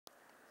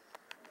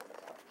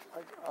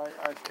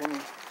I can,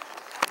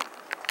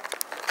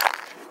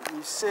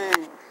 you see,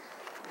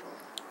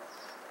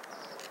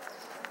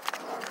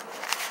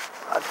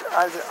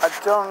 I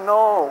don't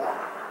know.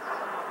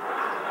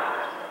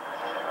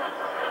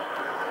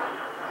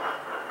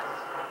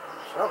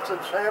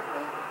 Something's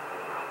happening.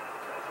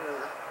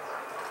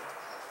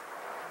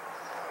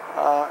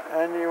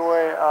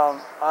 Anyway,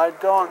 I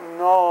don't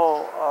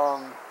know.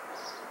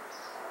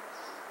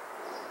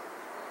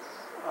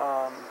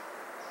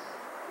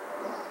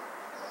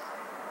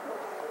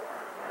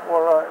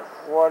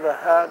 What I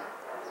had.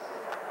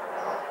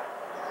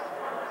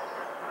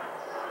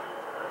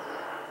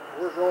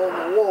 We're going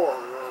to war.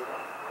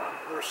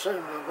 We're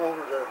sending them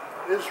over to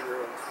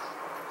Israel.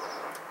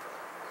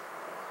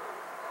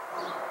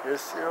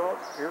 Israel?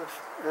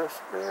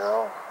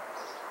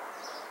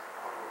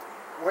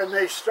 When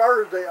they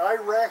started the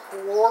Iraq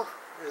war,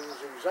 it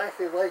was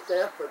exactly like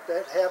that, but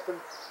that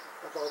happened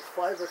about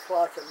 5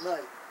 o'clock at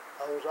night.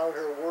 I was out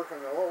here working,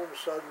 and all of a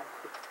sudden,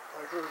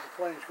 I heard the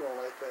planes going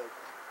like that.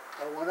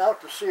 I went out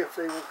to see if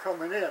they were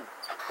coming in,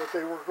 but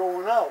they were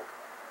going out.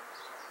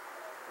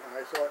 And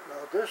I thought,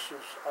 now this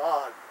is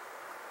odd.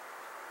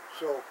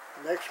 So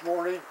next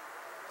morning,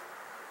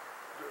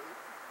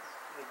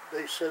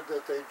 they said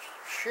that they'd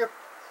shipped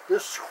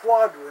this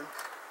squadron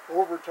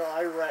over to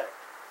Iraq.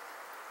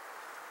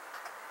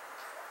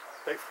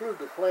 They flew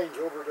the planes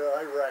over to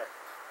Iraq.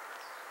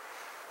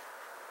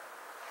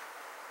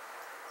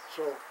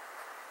 So,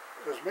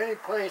 as many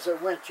planes that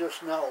went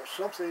just now,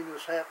 something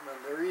is happening.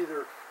 They're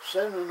either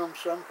sending them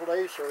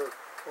someplace or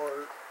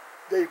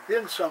they've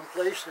been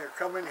someplace and they're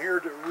coming here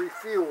to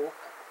refuel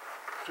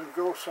to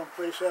go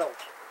someplace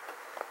else.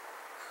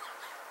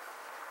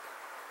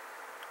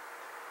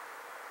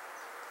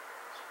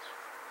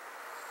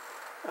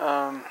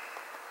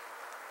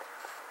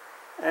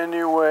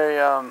 Anyway,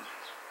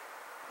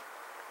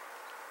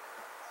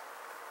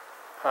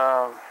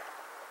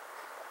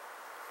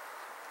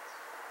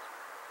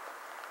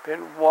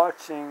 been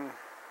watching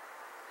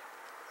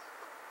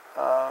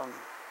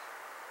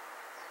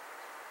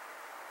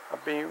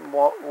I've been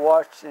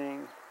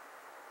watching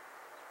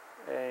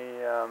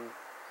a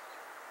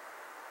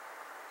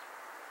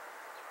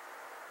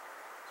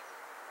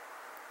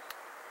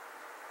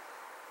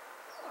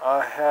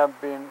I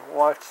have been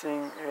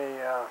watching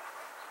a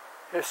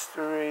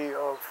history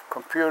of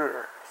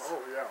computers.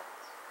 Oh yeah.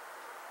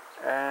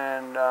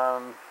 And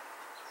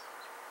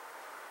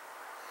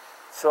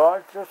so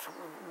I just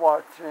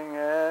watching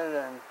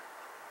it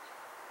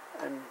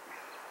and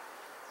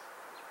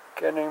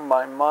getting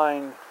my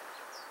mind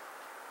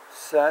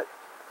set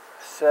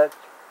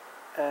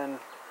and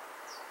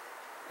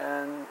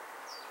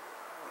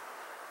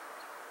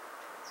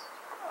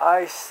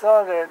I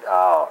started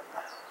out.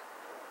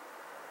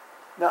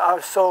 Now,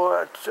 so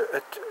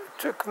it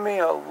took me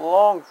a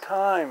long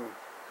time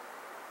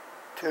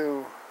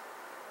to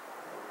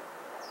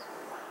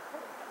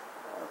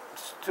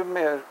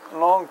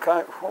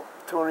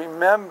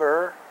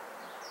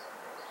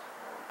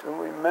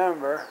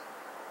remember.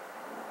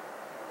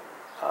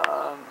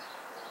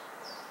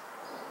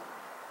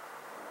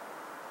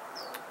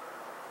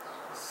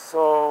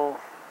 So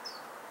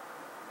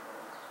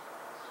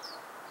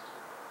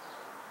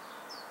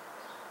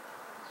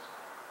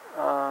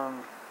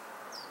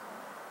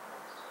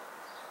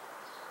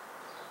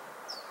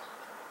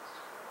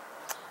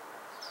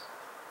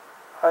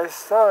I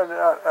started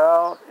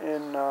out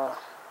in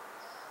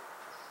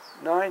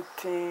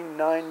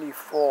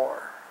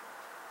 1994.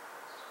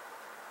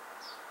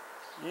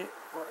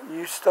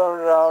 You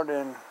started out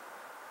in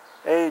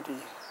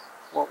 80.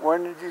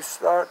 When did you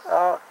start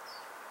out?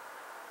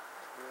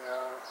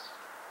 Yeah.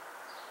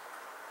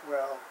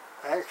 Well,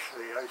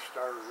 actually, I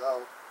started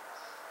out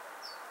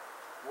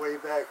way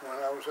back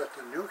when I was at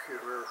the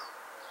nuclear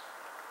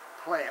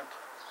plant.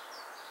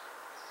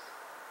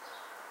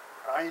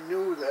 I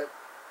knew that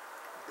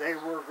they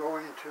were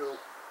going to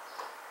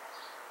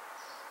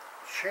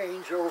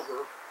change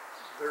over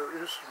their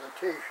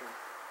instrumentation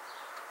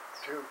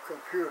to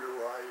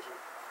computerize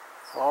it.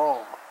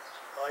 Oh.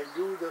 I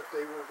knew that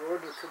they were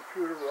going to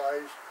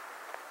computerize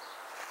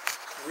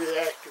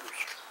reactors.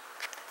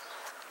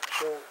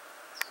 So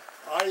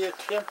I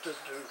attempted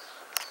to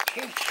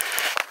teach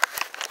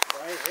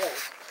my help.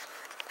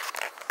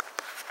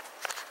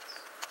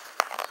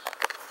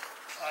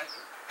 I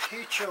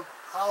teach them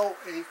how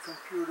a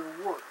computer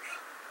works.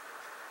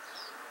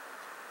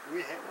 We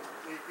had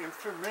the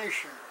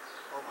information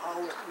of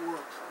how it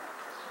worked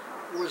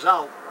was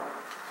out.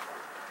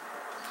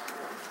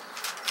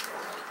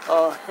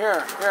 Oh,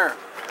 here.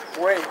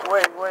 Wait.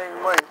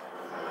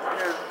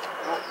 Here,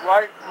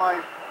 write my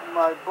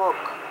book.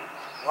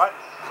 What?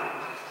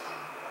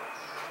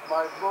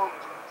 My book.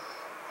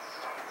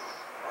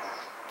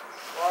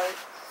 Write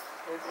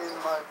it in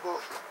my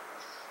book.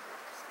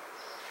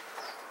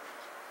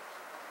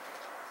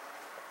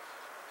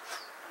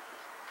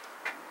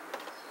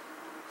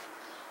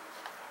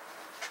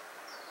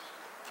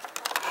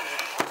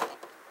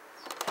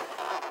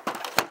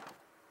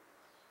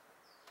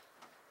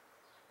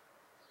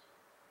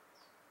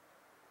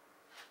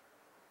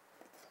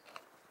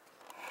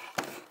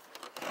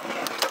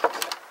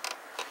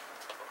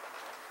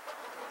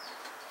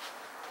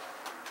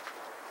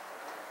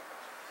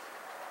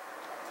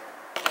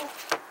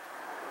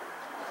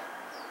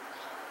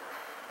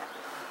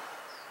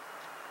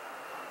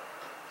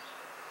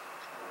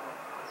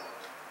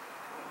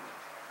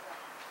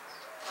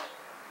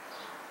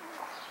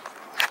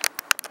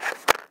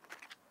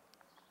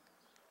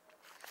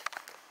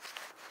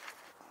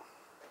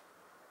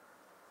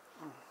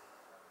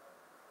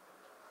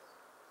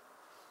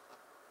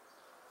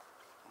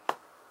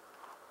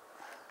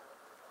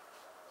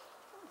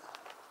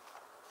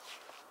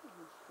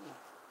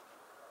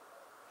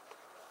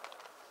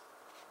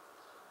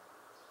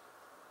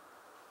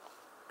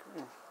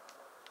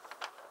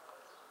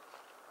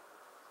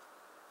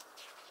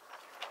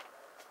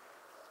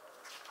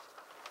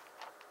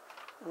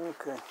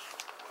 Okay.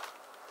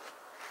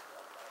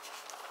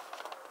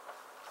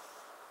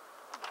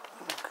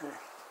 Okay.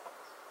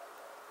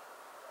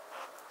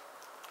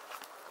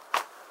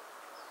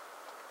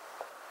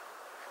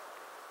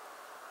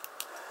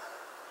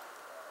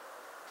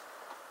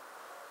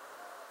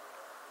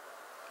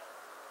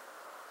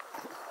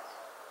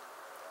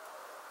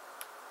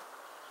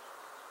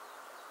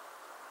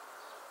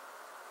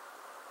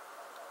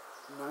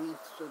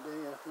 Ninth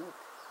today, I think.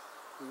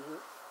 Is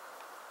it?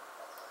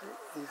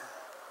 Yeah.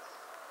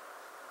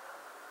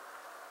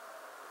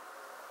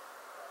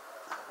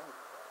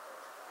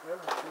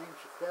 Never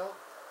changed the count.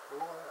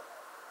 Boy,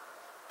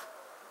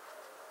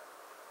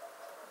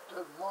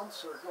 the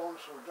months are going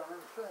so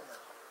darn fast.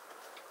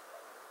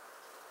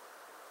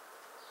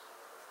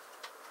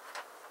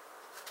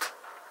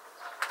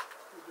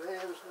 Today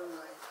is the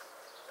 9th.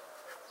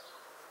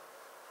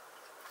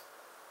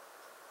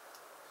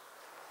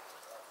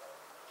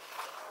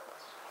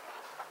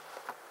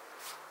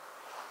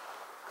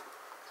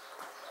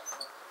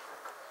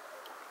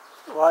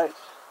 Right.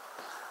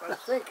 I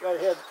think I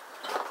had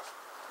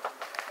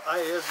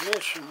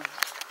mentioned,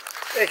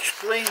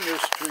 explained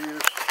this to you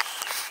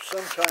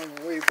sometime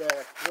way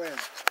back when.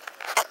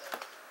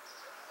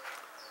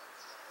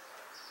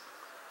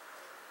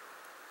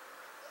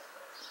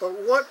 But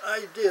what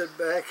I did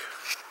back,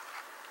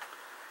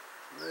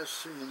 let's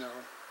see now,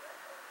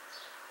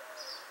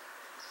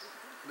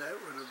 that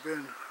would have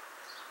been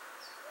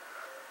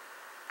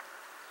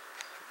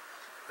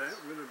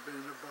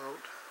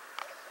about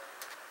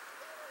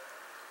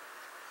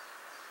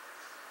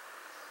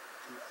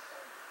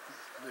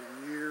the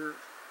year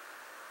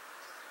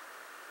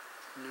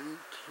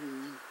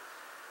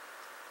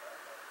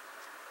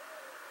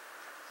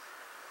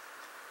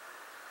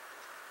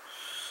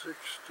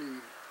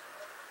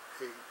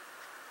 1968,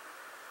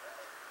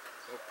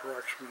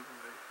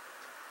 approximately.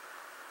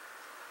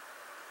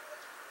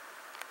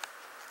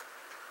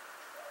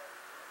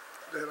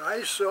 That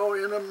I saw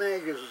in a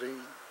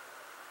magazine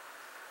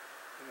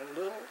a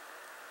little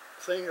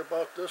thing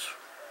about this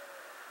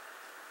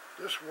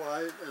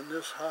wide and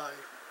this high,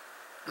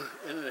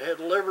 and it had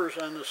levers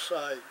on the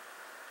side.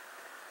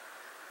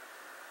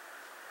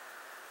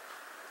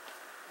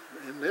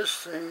 And this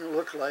thing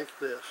looked like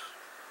this.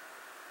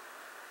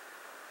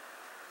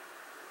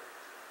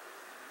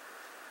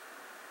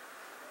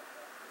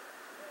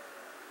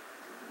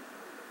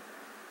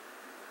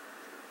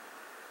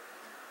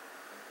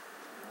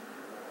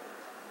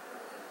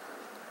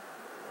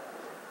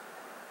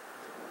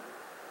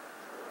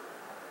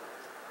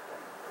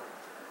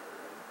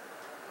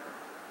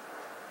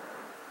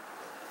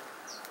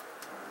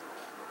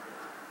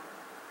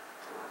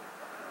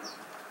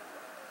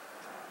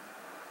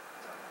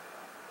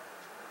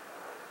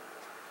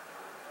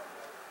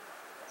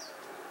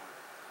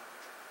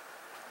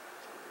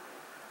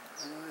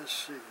 Let's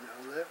see,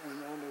 now that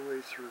went all the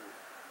way through.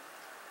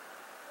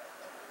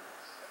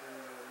 And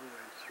all the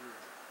way through.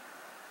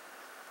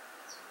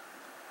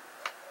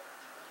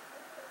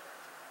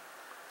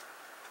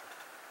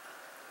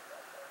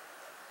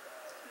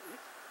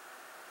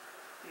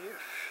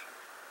 If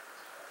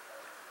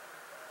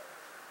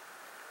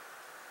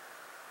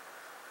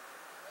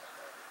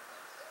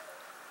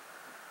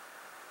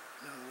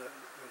no, that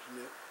wasn't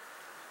it.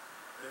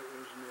 That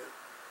wasn't it.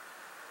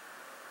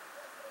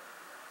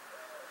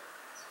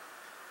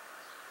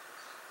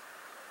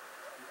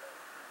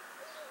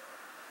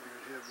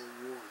 You'd have a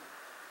 1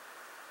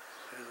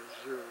 and a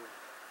 0.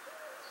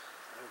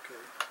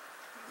 Okay.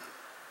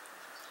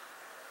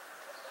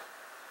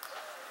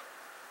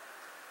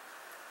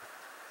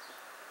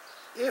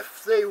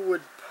 If they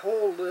would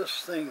pull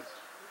this thing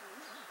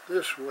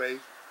this way,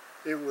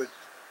 it would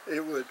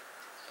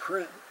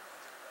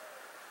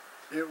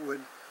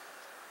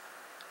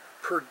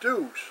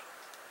produce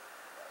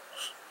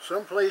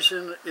someplace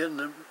in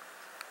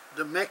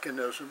the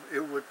mechanism,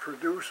 it would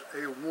produce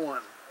a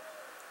 1.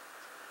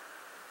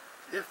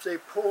 If they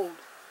pulled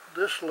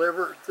this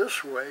lever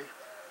this way,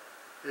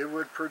 it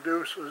would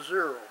produce a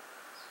 0.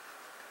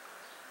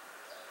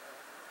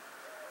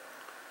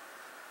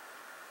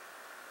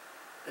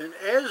 And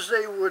as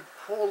they would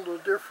pull the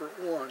different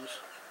ones,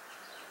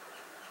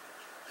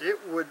 it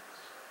would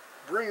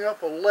bring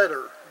up a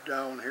letter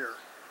down here.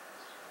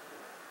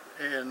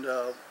 And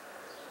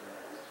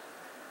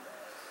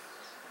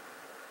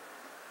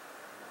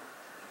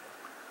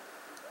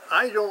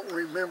I don't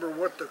remember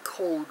what the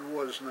code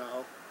was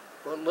now,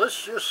 but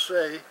let's just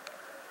say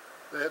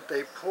that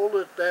they pulled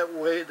it that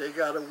way, they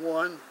got a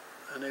 1,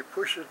 and they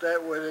push it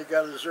that way, they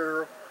got a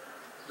 0.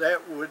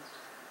 That would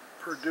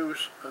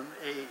produce an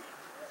A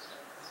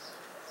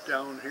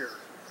down here.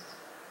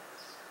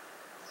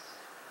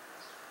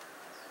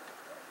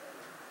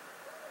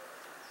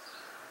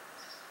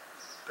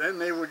 Then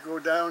they would go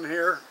down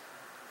here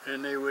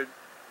and they would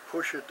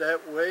push it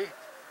that way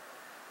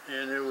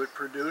and it would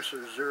produce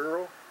a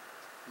 0.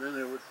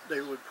 Then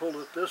they would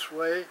pull it this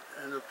way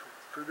and it would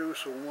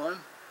produce a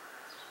 1.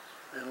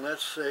 And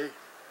let's say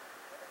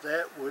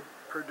that would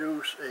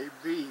produce a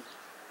B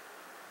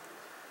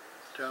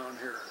down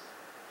here.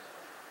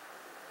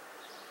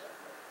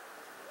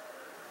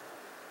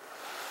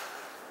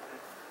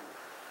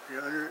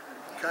 You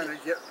kind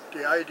of get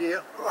the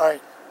idea?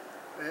 Right.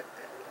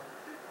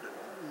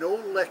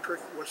 No electric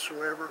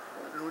whatsoever,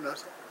 no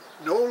nothing.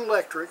 No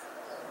electric,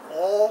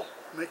 all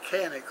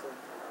mechanical.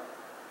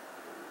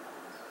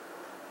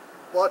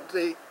 But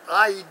the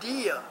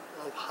idea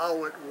of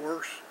how it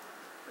works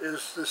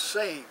is the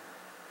same,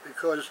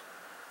 because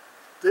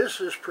this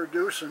is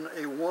producing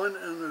a 1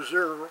 and a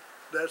 0.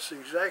 That's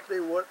exactly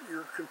what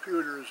your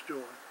computer is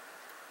doing,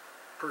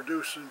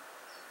 producing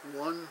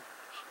 1s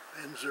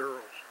and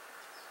 0s.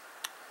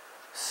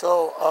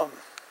 So,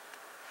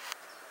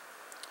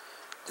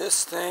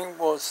 this thing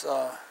was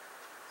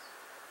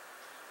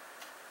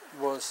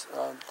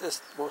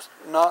this was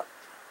not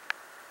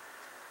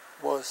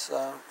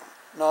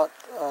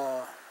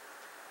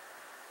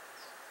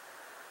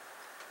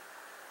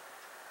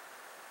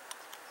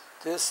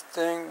this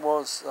thing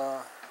was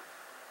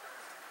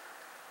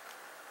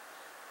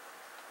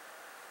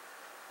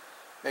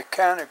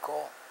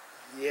mechanical.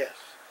 Yes,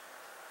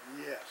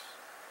 yes,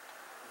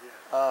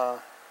 yes.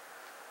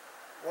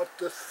 What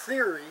the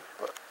theory,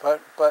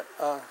 But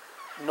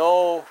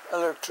no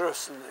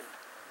electricity.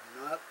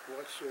 not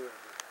whatsoever.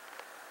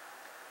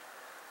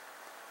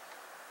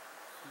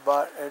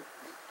 But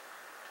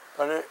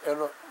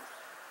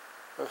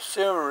the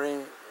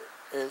theory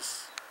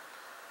is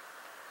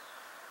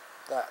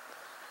that.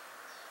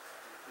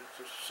 It's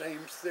the same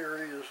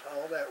theory as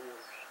how that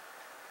works.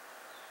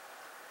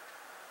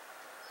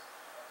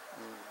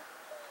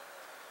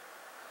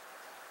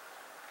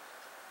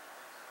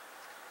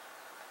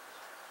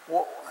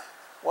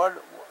 What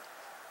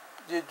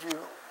did you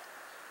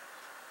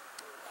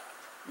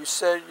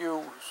said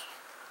you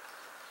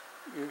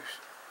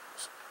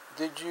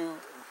did you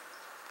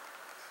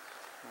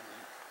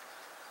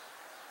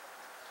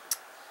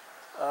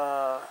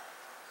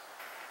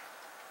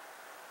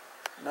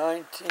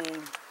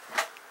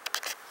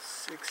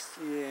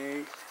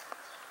 1968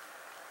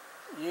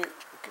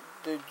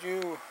 did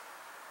you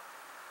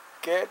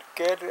get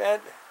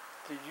it?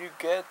 Did you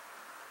get?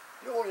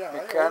 Oh yeah,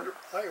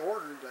 I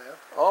ordered that.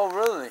 Oh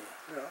really?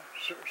 Yeah,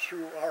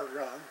 through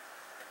Argonne.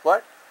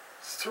 What?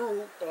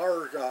 Through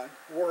Argonne,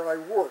 where I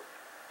worked.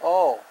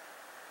 Oh.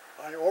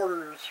 I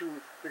ordered it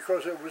through,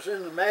 because it was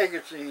in the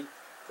magazine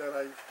that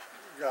I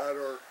got,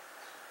 or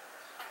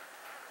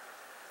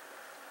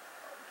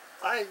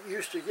I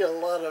used to get a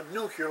lot of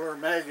nuclear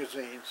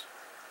magazines,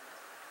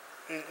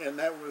 and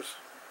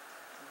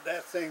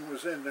that thing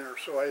was in there,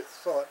 so I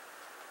thought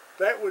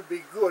that would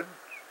be good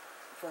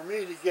for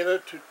me to get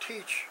it to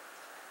teach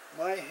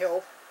my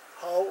help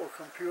how a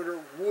computer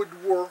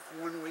would work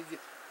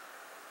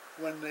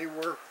when they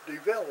were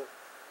developed.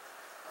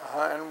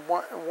 And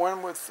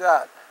when was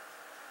that?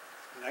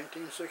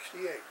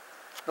 1968.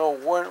 No,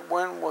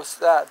 when was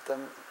that?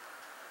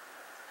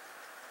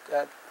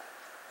 That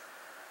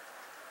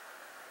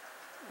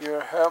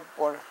your help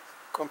with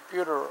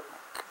computer.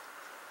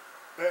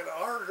 At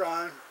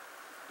Argonne,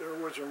 there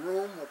was a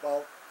room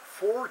about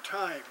 4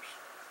 times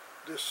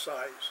this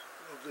size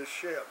of this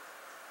shed.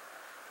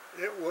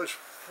 It was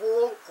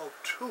full of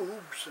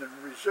tubes and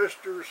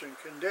resistors and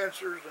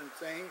condensers and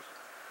things,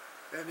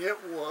 and it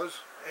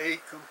was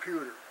a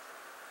computer.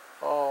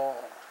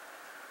 Oh.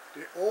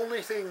 The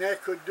only thing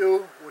that could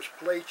do was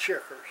play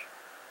checkers.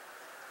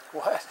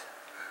 What?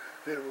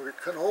 It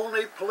could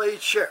only play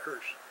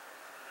checkers.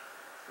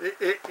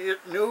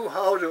 It knew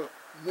how to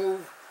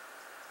move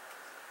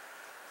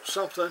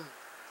something.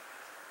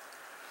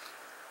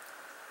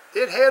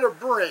 It had a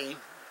brain,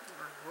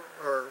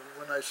 or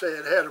when I say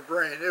it had a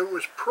brain, it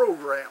was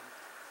programmed,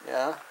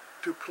 yeah,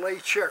 to play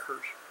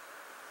checkers.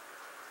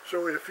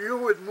 So if you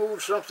would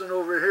move something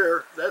over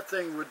here, that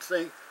thing would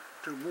think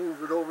to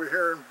move it over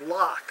here and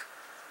block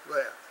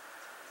that.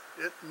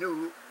 It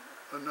knew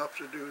enough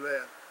to do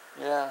that.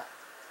 Yeah.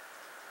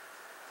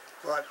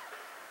 But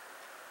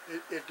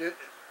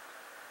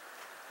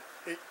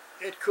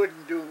it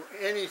couldn't do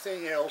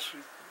anything else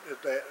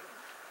at that.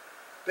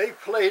 They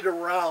played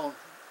around,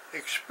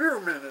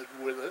 experimented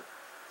with it.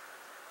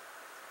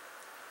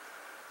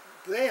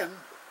 Then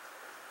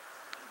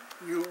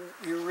you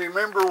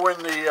remember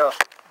when the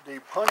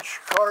punch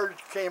cards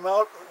came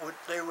out?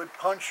 They would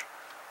punch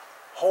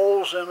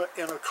holes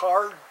in a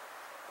card.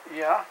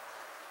 Yeah.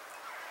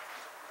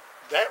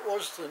 That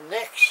was the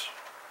next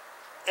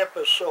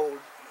episode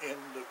in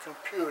the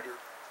computer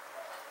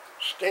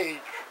stage.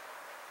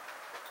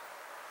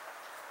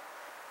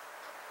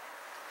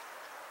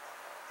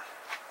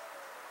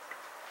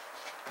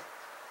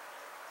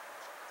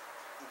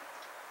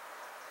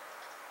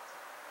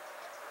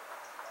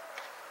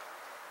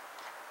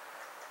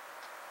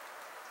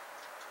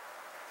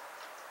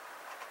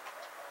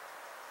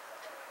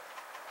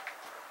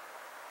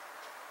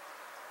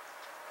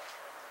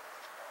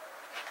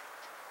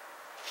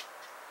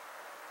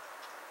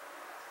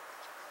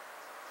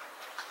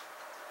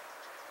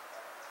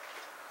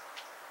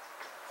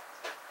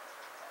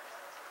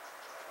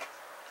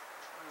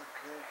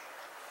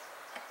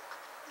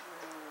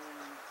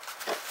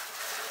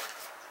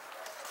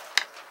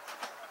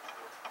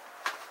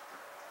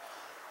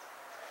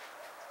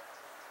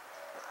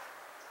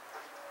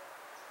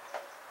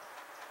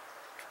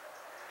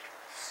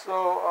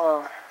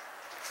 So,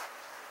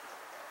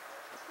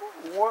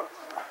 what?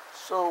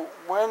 So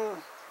when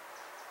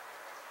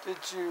did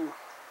you?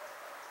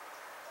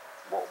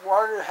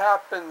 What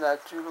happened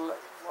that you?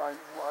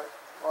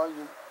 Why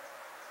you?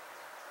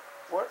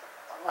 What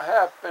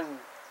happened?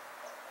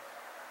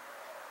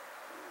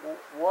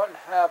 What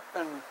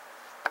happened?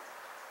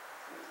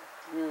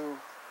 You.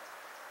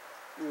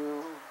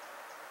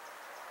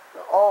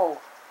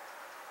 Oh,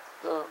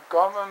 the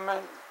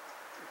government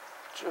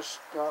just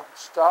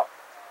stopped.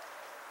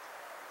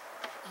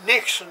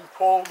 Nixon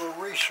pulled the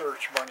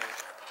research money.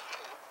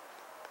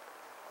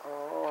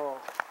 Oh,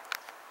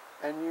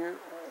 and you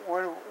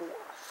when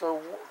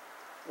so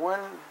when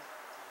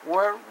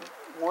when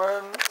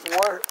when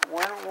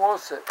when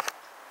was it?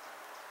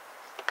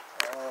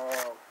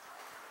 Uh,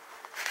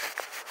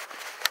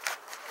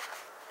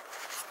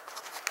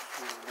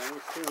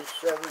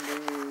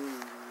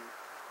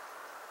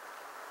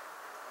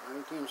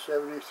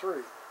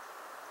 1973.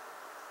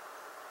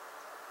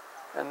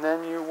 And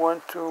then you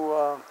went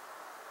to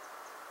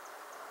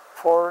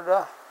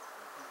Florida,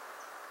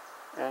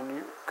 and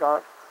you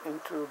got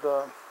into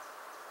the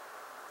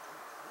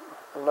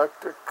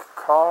electric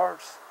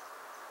cars.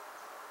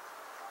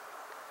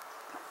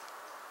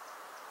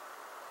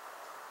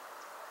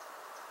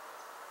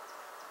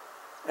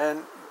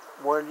 And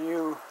were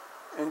you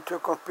into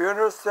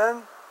computers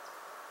then?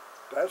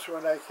 That's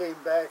when I came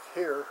back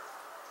here.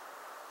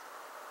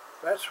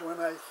 That's when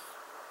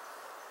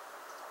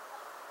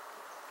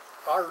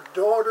our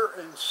daughter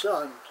and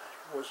son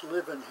was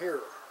living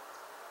here.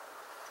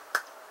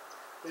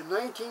 In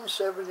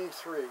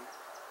 1973,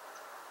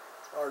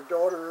 our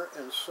daughter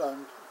and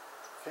son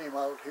came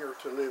out here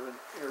to live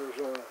in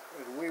Arizona,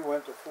 and we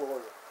went to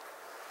Florida.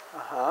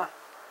 Uh-huh.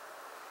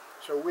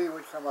 So we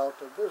would come out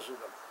to visit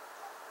them.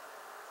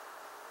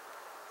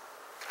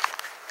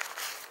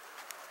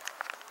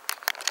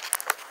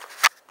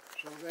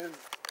 So then,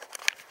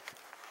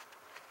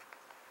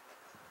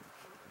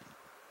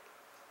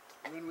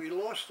 when we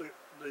lost the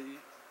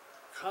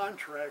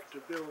contract to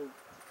build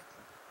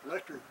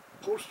electric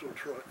postal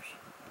trucks,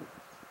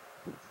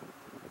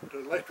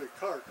 the electric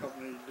car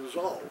company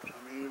dissolved.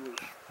 I mean, it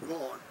was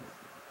gone.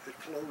 It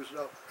closed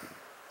up.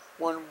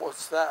 When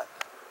was that?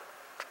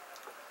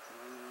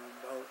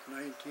 About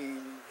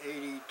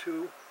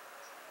 1982.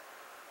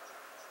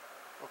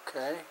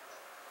 Okay.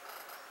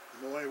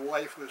 My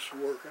wife was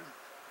working,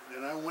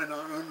 and I went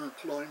on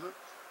unemployment,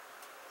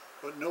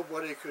 but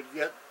nobody could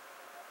get.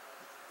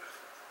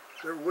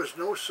 There was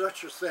no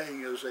such a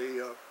thing as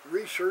a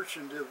research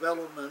and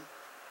development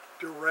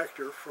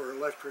director for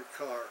electric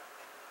car.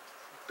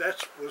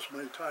 That was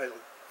my title.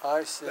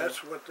 I see.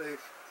 That's what they,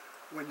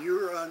 when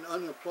you're on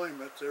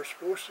unemployment, they're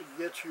supposed to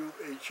get you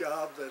a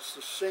job that's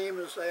the same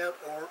as that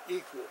or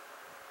equal.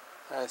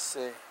 I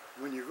see.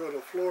 When you go to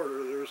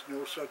Florida, there's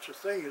no such a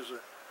thing as an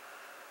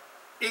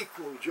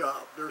equal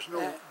job. There's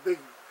no big.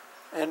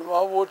 And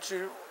what would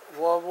the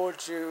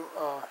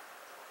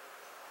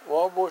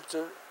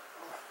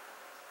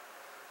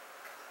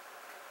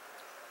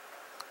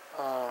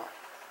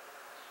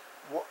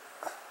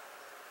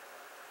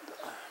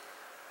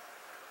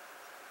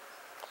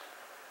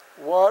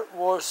what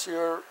was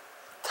your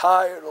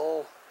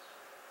title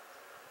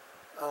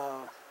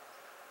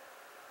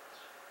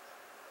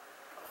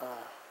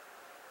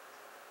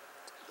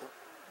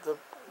the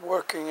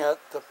working at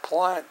the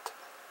plant?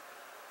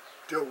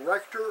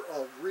 Director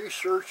of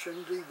Research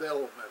and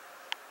Development.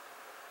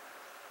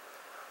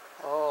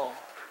 Oh.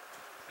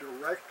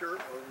 Director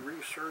of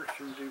Research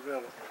and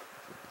Development.